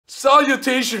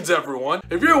Salutations, everyone.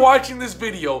 If you're watching this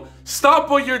video,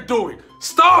 stop what you're doing.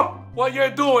 Stop what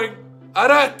you're doing.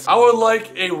 Arat, I would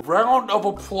like a round of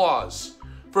applause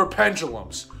for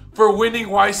Pendulums for winning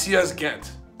YCS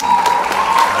Ghent.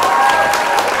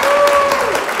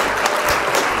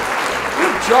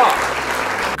 Good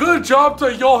job. Good job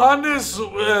to Johannes,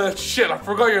 I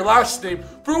forgot your last name,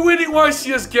 for winning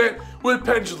YCS Ghent with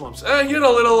Pendulums. And you had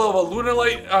a little of a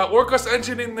Lunarlight Orcust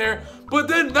engine in there, but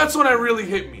then that's when it really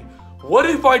hit me. What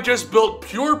if I just built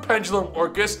pure Pendulum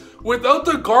Orcust without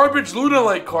the garbage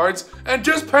Lunarlight cards and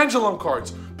just Pendulum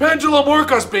cards? Pendulum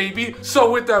Orcust, baby!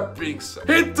 So with that being said,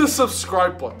 hit the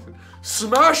subscribe button,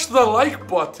 smash the like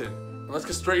button, and let's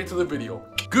get straight into the video.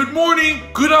 Good morning,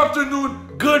 good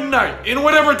afternoon, good night, in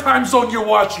whatever time zone you're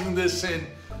watching this in.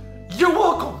 You're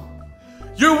welcome.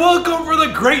 You're welcome for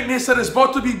the greatness that is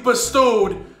about to be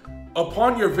bestowed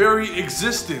upon your very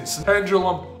existence.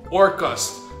 Pendulum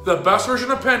Orcust. The best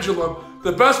version of Pendulum,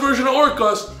 the best version of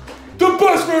Orcust, the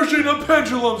best version of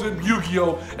Pendulums in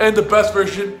Yugioh, and the best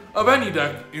version of any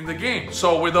deck in the game.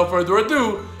 So without further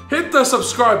ado, hit the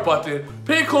subscribe button,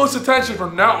 pay close attention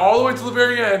from now all the way to the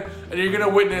very end, and you're gonna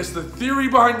witness the theory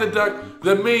behind the deck,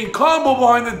 the main combo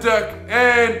behind the deck,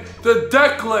 and the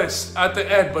deck list at the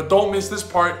end. But don't miss this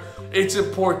part, it's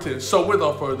important. So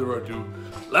without further ado,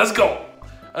 let's go.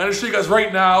 I'm gonna show you guys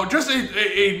right now, just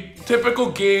a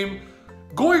typical game.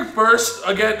 Going first,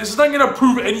 again, this is not gonna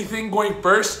prove anything going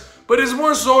first, but it's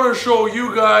more so to show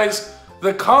you guys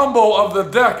the combo of the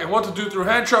deck and what to do through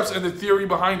hand traps and the theory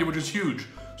behind it, which is huge.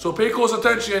 So pay close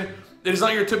attention. It is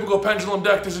not your typical Pendulum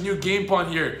deck. There's a new game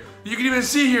plan here. You can even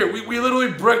see here, we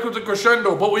literally break with the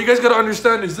crescendo, but what you guys gotta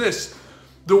understand is this.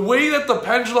 The way that the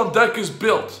Pendulum deck is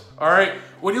built, all right?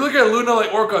 When you look at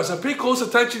Lunarlight Orcust, and pay close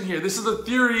attention here, this is the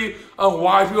theory on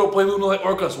why people play Lunarlight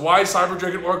Orcust, why Cyber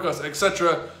Dragon Orcust,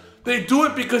 etc. They do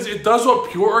it because it does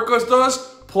what pure Orcust does,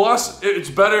 plus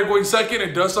it's better going second,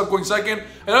 it does stuff going second,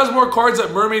 and it has more cards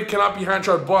that Mermaid cannot be hand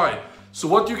trapped by. So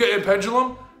what do you get in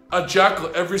Pendulum? A Jackal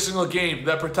every single game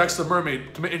that protects the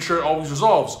Mermaid to ensure it always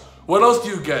resolves. What else do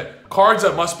you get? Cards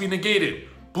that must be negated.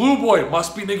 Blue Boy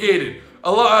must be negated.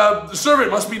 The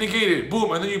Servant must be negated. Boom,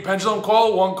 and then you Pendulum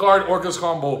Call, one card, Orcust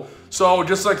combo. So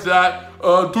just like that,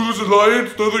 to this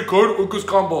alliance, another card, Orcust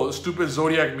combo. Stupid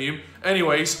Zodiac meme.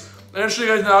 Anyways, I'm gonna show you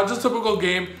guys now, just a typical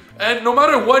game. And no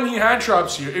matter when he hand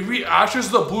traps here, if he ashes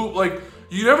the blue, like,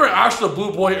 you never ash the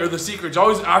Blue Boy or the Secrets, you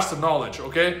always ash the Knowledge,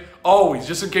 okay? Always,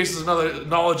 just in case there's another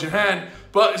Knowledge in hand.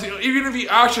 But even if he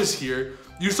ashes here,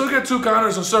 you still get 2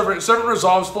 counters on Servant. Servant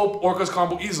resolves full Orcust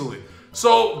combo easily.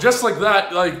 So just like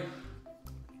that, like,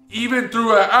 even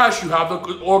through Ash, you have the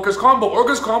Orcust combo.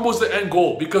 Orcust combo is the end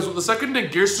goal, because with the second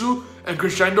Girsu and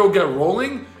Crescendo get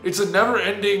rolling, it's a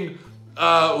never-ending,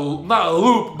 not a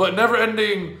loop, but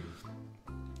never-ending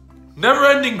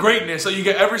greatness that you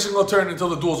get every single turn until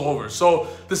the duel's over. So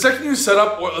the second you set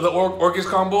up the Orcust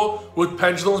combo with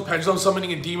Pendulum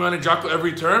summoning and Demon and Jackal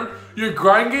every turn, your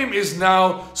grind game is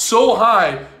now so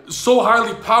high, so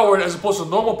highly powered as opposed to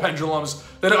normal Pendulums,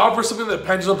 that it offers something that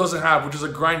Pendulum doesn't have, which is a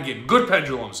grind game. Good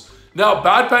Pendulums. Now,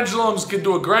 bad Pendulums can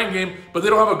do a grind game, but they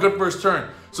don't have a good first turn.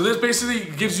 So this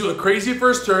basically gives you a crazy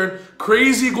first turn,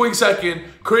 crazy going second,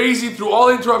 crazy through all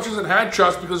interruptions and hand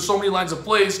traps because there's so many lines of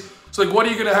plays. So like, what are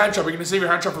you gonna hand trap? Are you gonna save your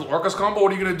hand trap for the Orcust combo?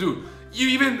 What are you gonna do? You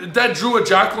even dead drew a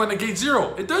Jackal and a gate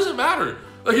 0. It doesn't matter.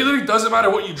 Like, it literally doesn't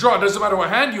matter what you draw. It doesn't matter what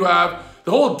hand you have.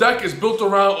 The whole deck is built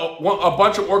around a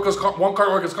bunch of one card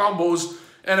Orcust combos,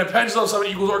 and a Pendulum summon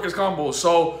equals Orcust combos.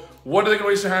 So what are they gonna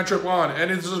waste their hand trap on?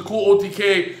 And it's a cool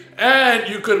OTK. And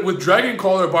you could, with Dragon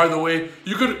Caller, by the way,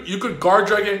 you could guard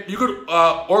Dragon, you could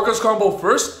Orcust combo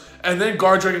first, and then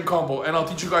guard Dragon combo. And I'll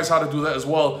teach you guys how to do that as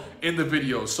well in the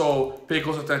video. So pay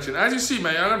close attention. As you see,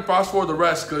 man, I'm gonna fast forward the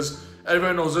rest because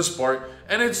everyone knows this part.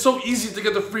 And it's so easy to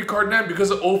get the free card now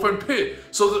because of Oath and Pit.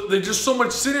 So there's just so much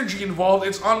synergy involved,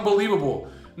 it's unbelievable.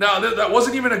 Now, that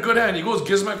wasn't even a good hand. He goes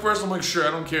Gizmek first, I'm like, sure,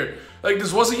 I don't care. Like,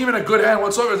 this wasn't even a good hand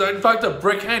whatsoever. In fact, a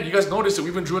brick hand. You guys noticed it. We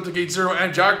even drew it to gate 0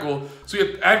 and Jackal. So we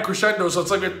have, and Crescendo, so it's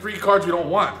like we have 3 cards we don't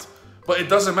want. But it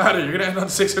doesn't matter. You're gonna end on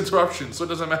 6 interruptions, so it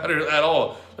doesn't matter at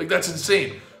all. Like, that's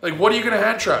insane. Like, what are you gonna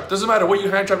hand trap? Doesn't matter what you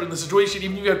hand trap in the situation.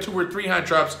 Even if you have 2 or 3 hand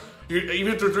traps,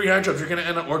 even through 3 hand traps, you're gonna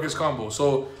end up Orcust combo.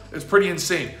 So it's pretty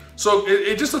insane. So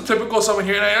it's just a typical summon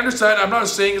here, and I understand. I'm not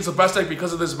saying it's the best deck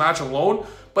because of this match alone,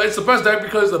 but it's the best deck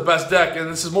because it's the best deck, and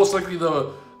this is most likely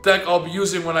the deck I'll be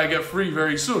using when I get free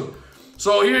very soon.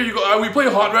 So here you go. We play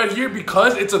Hot Red here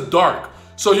because it's a dark.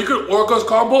 So you could Orcust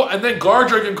combo and then Guard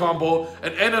Dragon combo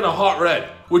and end in a Hot Red,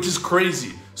 which is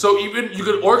crazy. So even you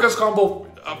could Orcust combo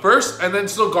first and then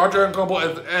still Guard Dragon combo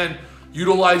at the end,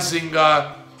 utilizing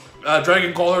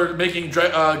Dragon Caller, making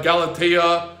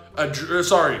Galatea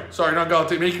sorry, not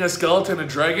Galatea, making a skeleton a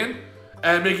dragon,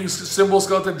 and making symbol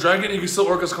skeleton dragon, you can still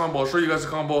Orcust combo. I'll show you guys the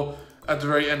combo at the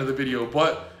very end of the video,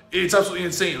 but it's absolutely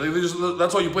insane. Like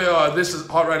that's why you play this is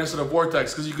Hot Ride instead of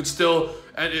Vortex, because you could still,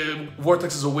 and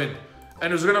Vortex is a win.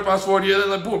 And we're gonna fast forward here,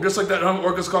 and then boom, just like that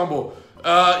Orcust combo.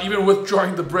 Even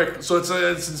withdrawing the brick, so it's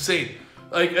insane.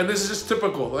 Like, and this is just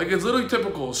typical. Like, it's literally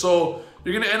typical. So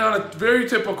you're gonna end on a very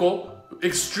typical,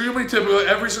 extremely typical.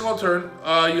 Every single turn,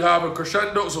 you have a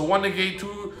crescendo. So 1 negate,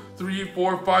 2, 3,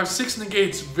 4, 5, 6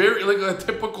 negates. Very like a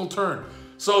typical turn.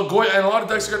 So going, and a lot of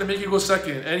decks are gonna make you go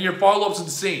second, and your follow-up's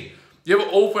insane. You have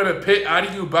an Oath and a Pit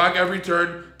adding you back every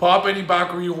turn. Pop any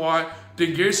back where you want.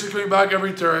 Then Gear coming back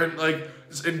every turn. Like,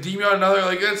 and Demon on another.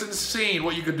 Like, that's insane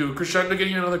what you could do. Crescendo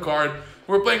getting you another card.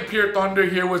 We're playing Pure Thunder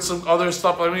here with some other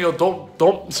stuff. I mean,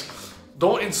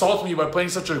 don't insult me by playing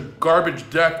such a garbage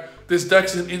deck. This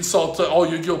deck's an insult to all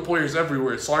Yu-Gi-Oh players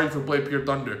everywhere. Sorry for playing Pure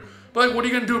Thunder. But like, what are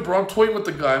you gonna do, bro? I'm toying with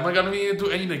the guy. I'm like, I don't need to do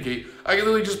any negate. I can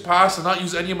literally just pass and not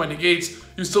use any of my negates.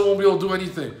 You still won't be able to do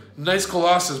anything. Nice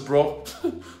Colossus, bro.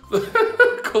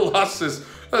 Colossus.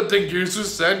 Thank you,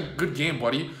 Sen. Good game,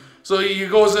 buddy. So he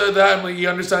goes at that and like, he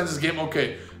understands his game.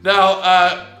 Okay.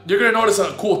 Now, you're gonna notice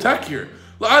a cool tech here.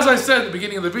 As I said at the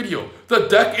beginning of the video, the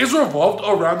deck is revolved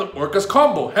around the Orcust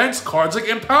combo, hence cards like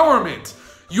Empowerment.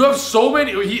 You have so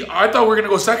many, I thought we were going to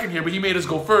go second here, but he made us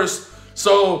go first,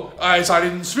 so I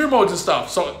decided in sphere modes and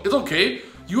stuff, so it's okay.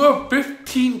 You have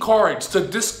 15 cards to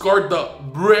discard the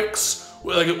bricks,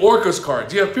 like Orcust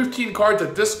cards. You have 15 cards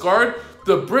to discard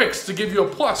the bricks to give you a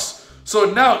plus.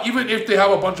 So now, even if they have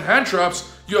a bunch of hand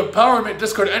traps, you have Empowerment,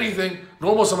 discard anything,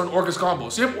 normal summon Orcust combo.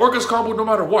 So you have Orcust combo no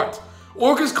matter what.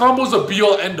 Orcust combo is a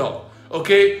be-all, end-all,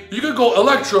 okay? You could go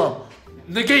Electrum,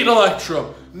 negate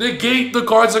Electrum, negate the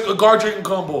cards like a Guard Dragon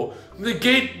combo,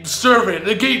 negate Servant,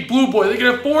 negate Blue Boy. They can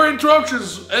have 4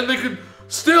 interruptions, and they could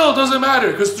still, doesn't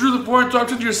matter, because through the 4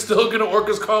 interruptions, you're still gonna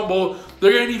Orcust combo.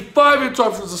 They're gonna need 5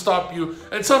 interruptions to stop you,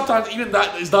 and sometimes even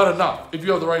that is not enough if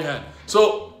you have the right hand.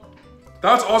 So,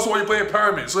 that's also why you play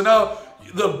Empowerment. So now,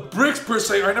 the bricks per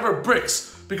se are never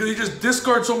bricks, because you just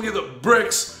discard so many of the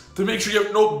bricks to make sure you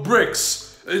have no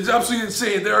bricks. It's absolutely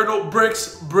insane. There are no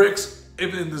bricks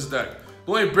in this deck.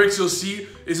 The only bricks you'll see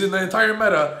is in the entire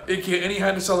meta, aka any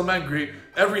hand of Salamangreat.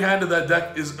 Every hand of that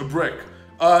deck is a brick.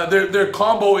 Their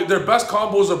combo, their best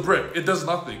combo is a brick. It does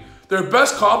nothing. Their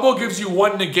best combo gives you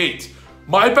 1 negate.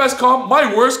 My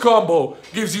worst combo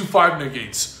gives you 5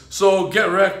 negates. So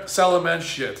get wrecked, Salaman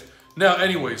shit. Now,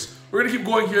 anyways, we're gonna keep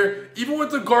going here. Even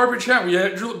with the garbage hand, we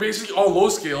had basically all low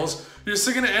scales. You're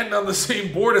still gonna end on the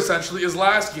same board essentially as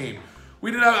last game. We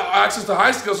didn't have access to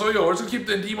high scale, so yo, we're just gonna keep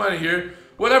the D-minor here.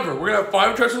 Whatever, we're gonna have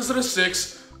 5 attractions instead of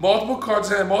 6, multiple cards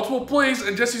and multiple plays,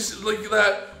 and just like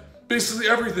that, basically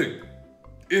everything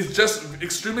is just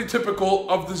extremely typical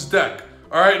of this deck.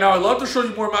 Alright, now I'd love to show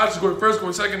you more matches going first,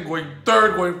 going second, going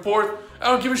third, going fourth. I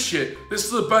don't give a shit. This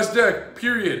is the best deck,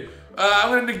 period.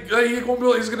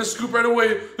 He's gonna scoop right away.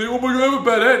 Like, oh my god, I have a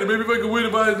bad hand. Maybe if I can win,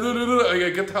 if I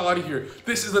okay, get the hell out of here.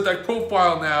 This is the deck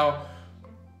profile now.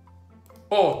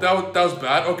 Oh, that was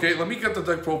bad. Okay, let me get the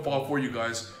deck profile for you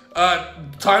guys.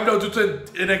 Timed out due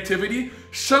to inactivity.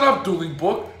 Shut up, Dueling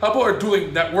Book. How about our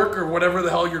Dueling Network or whatever the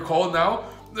hell you're called now?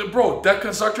 Bro, deck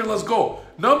construction, let's go.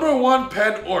 Number 1,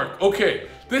 Pen Orc. Okay,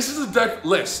 this is the deck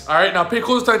list. Alright, now pay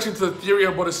close attention to the theory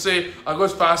I'm about to say. I'll go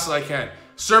as fast as I can.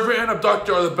 Servant and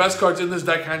Abductor are the best cards in this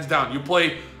deck, hands down. You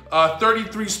play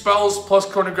 33 spells plus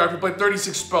Chronograph. You play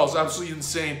 36 spells. Absolutely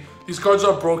insane. These cards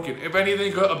are broken. If anything,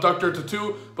 you could Abductor to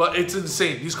 2, but it's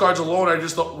insane. These cards alone are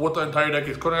just what the entire deck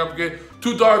is. Chronograph, okay?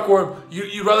 2 Dark Worm.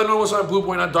 You'd rather know what's on Blue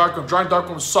Boy, not Dark Worm. Drawing Dark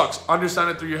Worm sucks.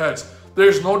 Understand it through your heads.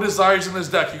 There's no desires in this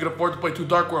deck. You can afford to play 2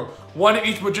 Dark Worm. 1 in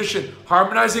each Magician.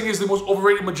 Harmonizing is the most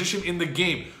overrated Magician in the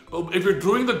game. If you're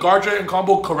doing the Guard Dragon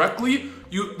combo correctly,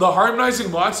 the Harmonizing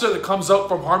monster that comes out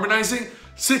from Harmonizing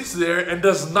sits there and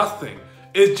does nothing.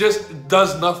 It just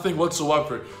does nothing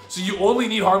whatsoever. So you only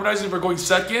need Harmonizing for going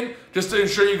second just to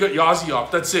ensure you get Yazi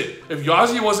off. That's it. If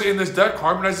Yazi wasn't in this deck,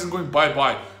 Harmonizing is going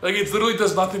bye-bye. Like, it literally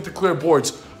does nothing to clear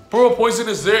boards. Pearl Poison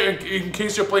is there in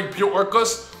case you're playing Pure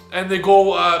Orcust and they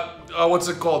go, what's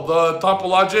it called? The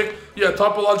Topologic? Yeah,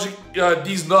 Topologic,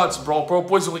 these nuts, bro. Pearl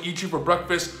Poison will eat you for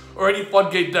breakfast or any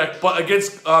Floodgate deck. But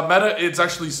against meta, it's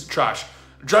actually trash.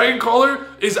 Dragon Caller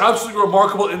is absolutely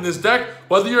remarkable in this deck.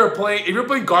 Whether if you're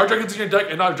playing Guard Dragons in your deck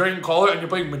and not Dragon Caller and you're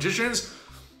playing Magicians,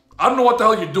 I don't know what the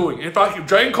hell you're doing. In fact, if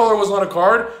Dragon Caller was not a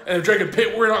card and if Dragon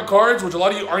Pit were not cards, which a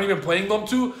lot of you aren't even playing them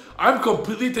to, I'm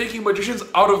completely taking Magicians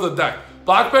out of the deck.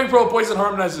 Black Bang, Pearl Poison,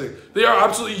 Harmonizing. They are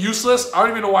absolutely useless. I don't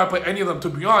even know why I play any of them, to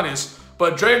be honest.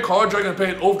 But Dragon Caller, Dragon Pit,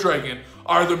 and Oath Dragon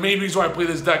are the main reason why I play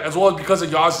this deck, as well as because of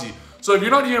Yazi. So if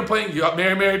you're not even playing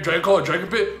Mary, Dragon Caller, Dragon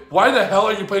Pit, why the hell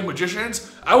are you playing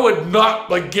Magicians? I would not,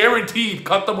 like, guaranteed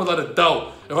cut them without a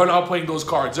doubt if I'm not playing those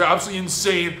cards. They're absolutely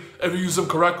insane if you use them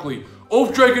correctly.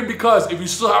 Oath Dragon, because if you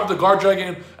still have the Guard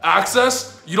Dragon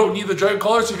access, you don't need the Dragon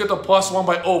Color, so you get the +1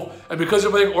 by Oath. And because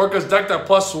you're playing Orcust deck, that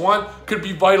 +1 could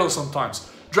be vital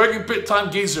sometimes. Dragon Pit, Time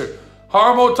Gazer.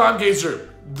 Harmo, Time Gazer.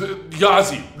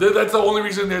 Yazi. That's the only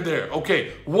reason they're there.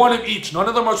 Okay, one of each. None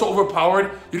of them are so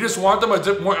overpowered. You just want them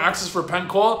a more access for pen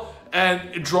call,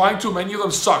 and drawing too many of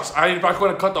them sucks. I in fact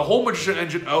want to cut the whole Magician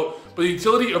engine out, but the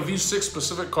utility of these 6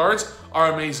 specific cards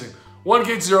are amazing. 1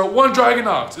 Gate 0, 1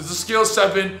 Dragonox. It's a scale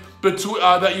 7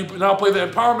 that you now play the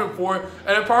Empowerment for,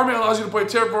 and Empowerment allows you to play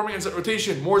Terraforming and Set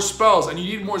Rotation, more spells, and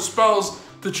you need more spells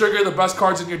to trigger the best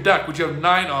cards in your deck, which you have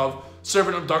 9 of,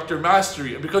 Servant Abductor,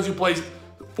 Mastery, and because you play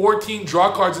 14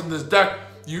 draw cards in this deck,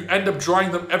 you end up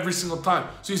drawing them every single time.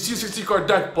 So you see a 60 card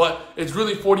deck, but it's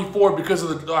really 44 because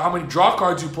of how many draw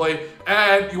cards you play,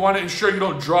 and you want to ensure you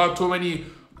don't draw too many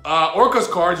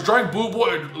Orcust cards. Drawing Blue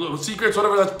Boy, Secrets,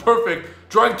 whatever, that's perfect.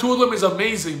 Drawing 2 of them is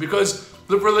amazing because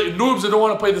for the noobs that don't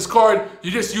want to play this card,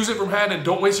 you just use it from hand and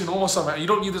don't waste your normal summon. You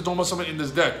don't need this normal summon in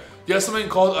this deck. You have something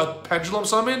called a Pendulum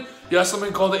Summon. You have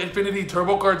something called the Infinity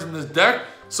Turbo cards in this deck,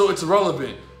 so it's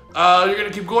irrelevant. You're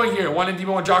going to keep going here. 1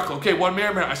 Demon, 1 Jackal. Okay, 1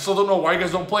 Mirror. I still don't know why you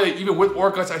guys don't play it. Even with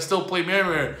Orcust, I still play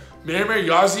Mirror.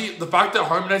 Yazi, the fact that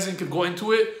Harmonizing can go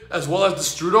into it, as well as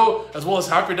Destrudo, as well as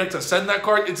half your deck to send that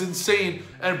card, it's insane,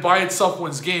 and by itself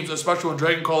wins games, especially when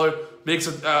Dragon Caller makes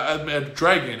a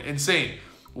dragon. Insane.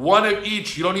 1 of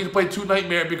each. You don't need to play 2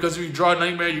 Nightmare, because if you draw a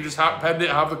Nightmare, you just have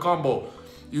Pendant, have the combo.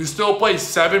 You still play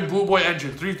 7 Blue Boy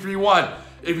Engine, 3-3-1.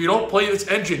 If you don't play this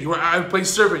engine, you are play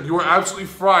Servant. You are absolutely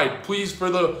fried. Please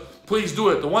do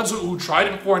it. The ones who tried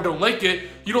it before and don't like it,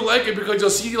 you don't like it because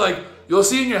you'll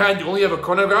see in your hand you only have a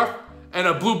Chronograph and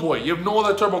a Blue Boy. You have no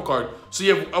other turbo card. So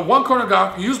you have one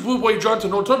Chronograph, you use Blue Boy, you draw into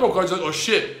no turbo cards, like, oh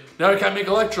shit, now I can't make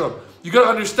Electrum. You gotta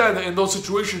understand that in those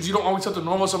situations, you don't always have to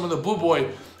normal summon the Blue Boy.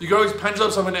 You can always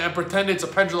Pendulum summon it and pretend it's a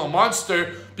Pendulum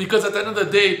monster, because at the end of the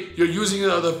day, you're using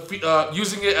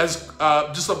it as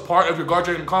just a part of your Guard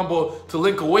Dragon combo to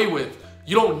link away with.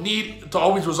 You don't need to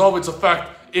always resolve its effect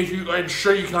if you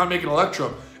ensure you cannot make an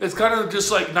Electrum. It's kind of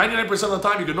just like 99% of the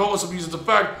time you can normal summon use its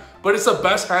effect, but it's the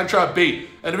best hand trap bait.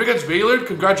 And if it gets Veilered,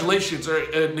 congratulations, or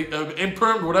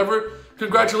Imperm, whatever,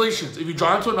 congratulations. If you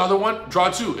draw into another one,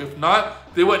 draw 2. If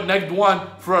not, they went -1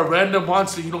 for a random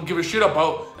monster you don't give a shit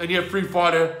about, and you have free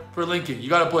fodder for linking. You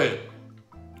gotta play it.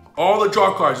 All the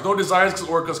draw cards, no Desires because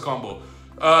Orcust combo.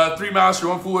 3 Master,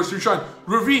 1 Foolish, 3 Shrine.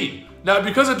 Ravine. Now,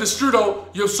 because of Destrudo,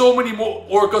 you have so many more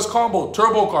Orcust combo.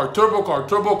 Turbo card, Turbo card,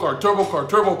 Turbo card, Turbo card,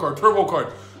 Turbo card, Turbo card,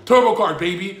 Turbo card,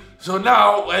 baby. So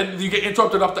now, and you get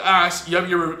interrupted up the ass, you have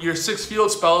your 6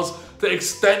 field spells to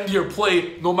extend your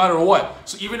play no matter what.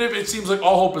 So even if it seems like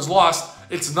all hope is lost,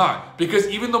 it's not. Because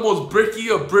even the most bricky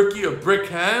of brick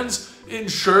hands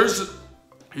ensures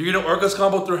you're gonna Orcust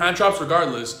combo through hand traps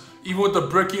regardless, even with the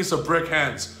brickiest of brick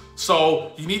hands.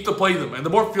 So you need to play them, and the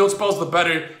more field spells the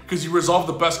better, because you resolve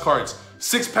the best cards.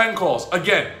 6 pen calls.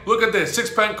 Again, look at this. 6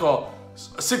 pen call,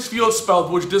 6 field spell,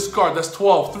 which discard. That's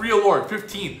 12. 3 allure,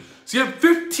 15. So you have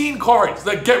 15 cards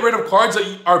that get rid of cards that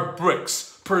are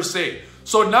bricks per se.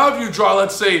 So now if you draw,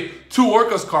 let's say, 2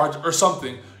 Orcust cards or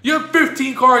something, you have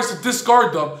 15 cards to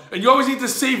discard them, and you always need to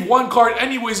save 1 card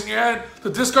anyways in your hand to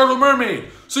discard a Mermaid.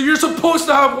 So you're supposed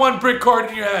to have 1 brick card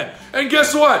in your hand. And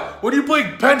guess what? When you play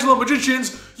Pendulum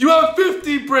Magicians, you have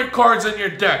 50 brick cards in your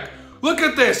deck. Look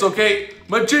at this, okay?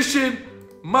 Magician,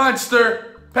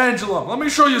 Monster, Pendulum. Let me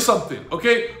show you something,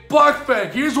 okay? Black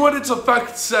Fang, here's what its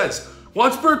effect says.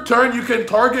 Once per turn, you can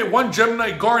target 1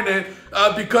 Gemini Garnet,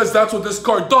 because that's what this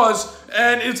card does,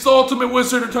 and it's the ultimate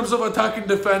wizard in terms of attack and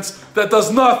defense that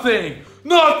does nothing.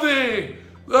 Nothing!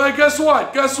 Guess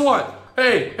what? Guess what?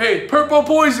 Hey, Purple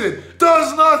Poison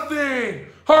does nothing!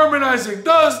 Harmonizing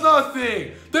does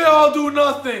nothing! They all do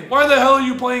nothing! Why the hell are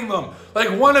you playing them? Like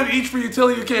 1 of each for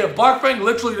utility. Okay, Black Fang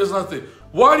literally does nothing.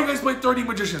 Why do you guys play 30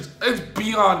 Magicians? It's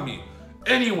beyond me.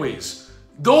 Anyways,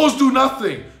 those do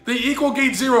nothing. They equal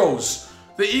gate zeros.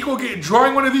 They equal gate.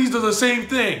 Drawing 1 of these does the same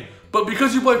thing. But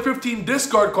because you play 15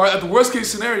 discard card, at the worst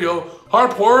case scenario,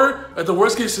 Harp Horror, at the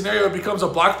worst case scenario, it becomes a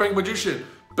Black Fang Magician.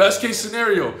 Best case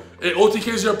scenario, it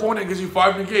OTKs your opponent and gives you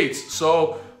 5 negates.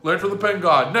 So, learn from the Pen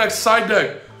God. Next, side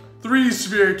deck. 3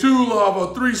 Sphere, 2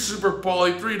 Lava, 3 Super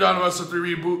Poly, 3 Dynamaster,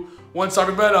 3 Reboot, 1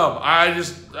 Cyber Venom.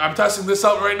 I'm testing this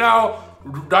out right now.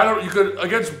 You could,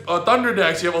 against Thunder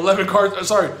decks, you have 11 cards,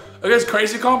 against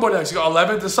Crazy Combo decks, you got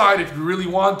 11 to side if you really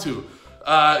want to.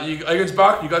 Against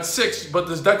back, you got 6, but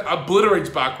this deck obliterates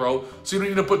back row, so you don't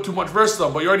need to put too much versus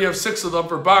them, but you already have 6 of them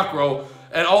for back row.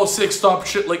 And all 6 stop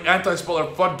shit like anti-spell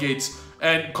or floodgates,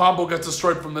 and combo gets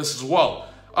destroyed from this as well.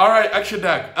 Alright, extra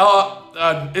deck.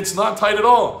 It's not tight at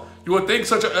all. You would think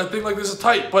such a thing like this is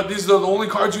tight, but these are the only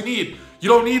cards you need. You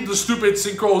don't need the stupid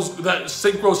synchro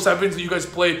 7s that you guys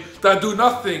play that do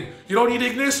nothing. You don't need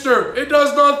Ignister. It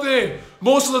does nothing.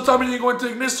 Most of the time when you go into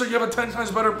Ignister, you have a 10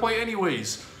 times better play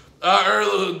anyways.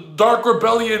 Or Dark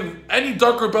Rebellion, any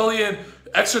Dark Rebellion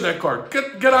extra deck card.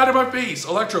 Get out of my face.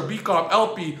 Electro, BCOM,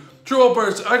 LP, Triple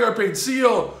Burst, Agar Pain,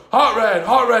 Seal,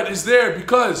 Hot Red is there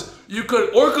because you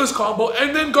could Orcust combo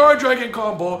and then Guard Dragon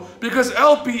combo because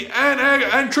LP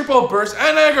and Triple Burst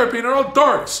and Agar Pain are all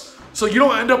darks. So you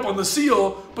don't end up on the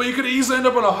Seal, but you could easily end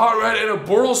up on a Hot Red and a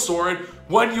Boral Sword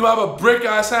when you have a brick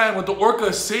ass hand with the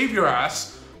Orcust save your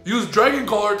ass. Use Dragon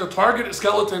Color to target a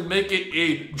skeleton, make it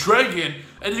a dragon,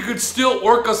 and you could still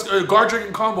Orcust or Guard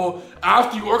Dragon combo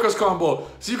after you Orcust combo.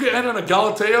 So you could end on a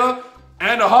Galatea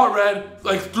and a Hot Red,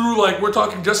 like through like we're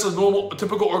talking just a normal,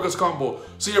 typical Orcust combo.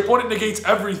 So your opponent negates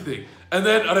everything. And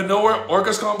then out of nowhere,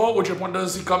 Orcust combo, which your opponent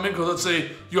doesn't see coming, because let's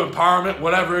say you empowerment,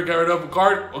 whatever, get rid of a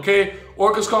card, okay?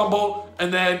 Orcust combo,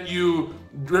 and then you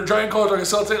Dragon Color, Dragon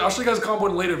Skeleton. I'll show you guys a combo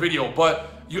in a later video,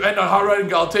 but you end on Hot Red and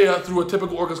Galatea through a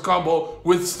typical Orcust combo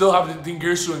with still having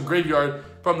Dingirsu in graveyard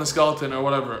from the skeleton or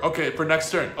whatever. Okay, for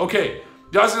next turn. Okay,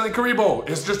 Yazi and Karibo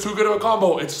is just too good of a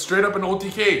combo. It's straight up an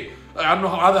OTK. I don't know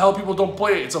how the hell people don't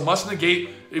play it. It's a must negate.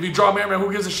 If you draw Mermaid, who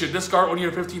gives a shit? Discard one of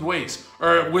your 15 ways.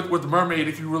 Or with Mermaid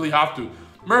if you really have to.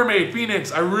 Mermaid,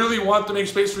 Phoenix, I really want to make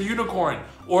space for Unicorn.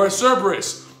 Or a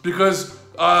Cerberus. Because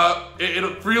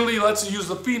it really lets you use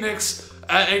the Phoenix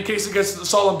in case it gets the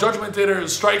Solemn Judgment Hit or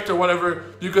Striked or whatever.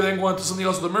 You could then go into something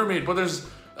else with the Mermaid. But there's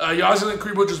Yazi and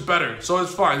Karibo just better. So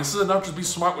it's fine. This is enough. Just be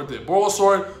smart with it. Boral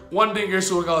Sword, one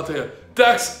Dingirsu and Galatea.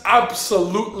 Deck's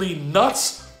absolutely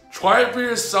nuts. Try it for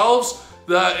yourselves.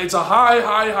 It's a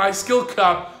high skill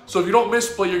cap. So if you don't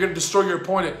misplay, you're going to destroy your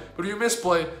opponent. But if you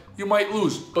misplay, you might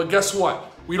lose. But guess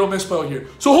what? We don't misplay out here.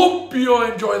 So hope you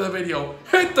enjoy the video.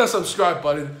 Hit the subscribe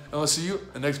button. And I'll see you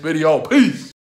in the next video. Peace.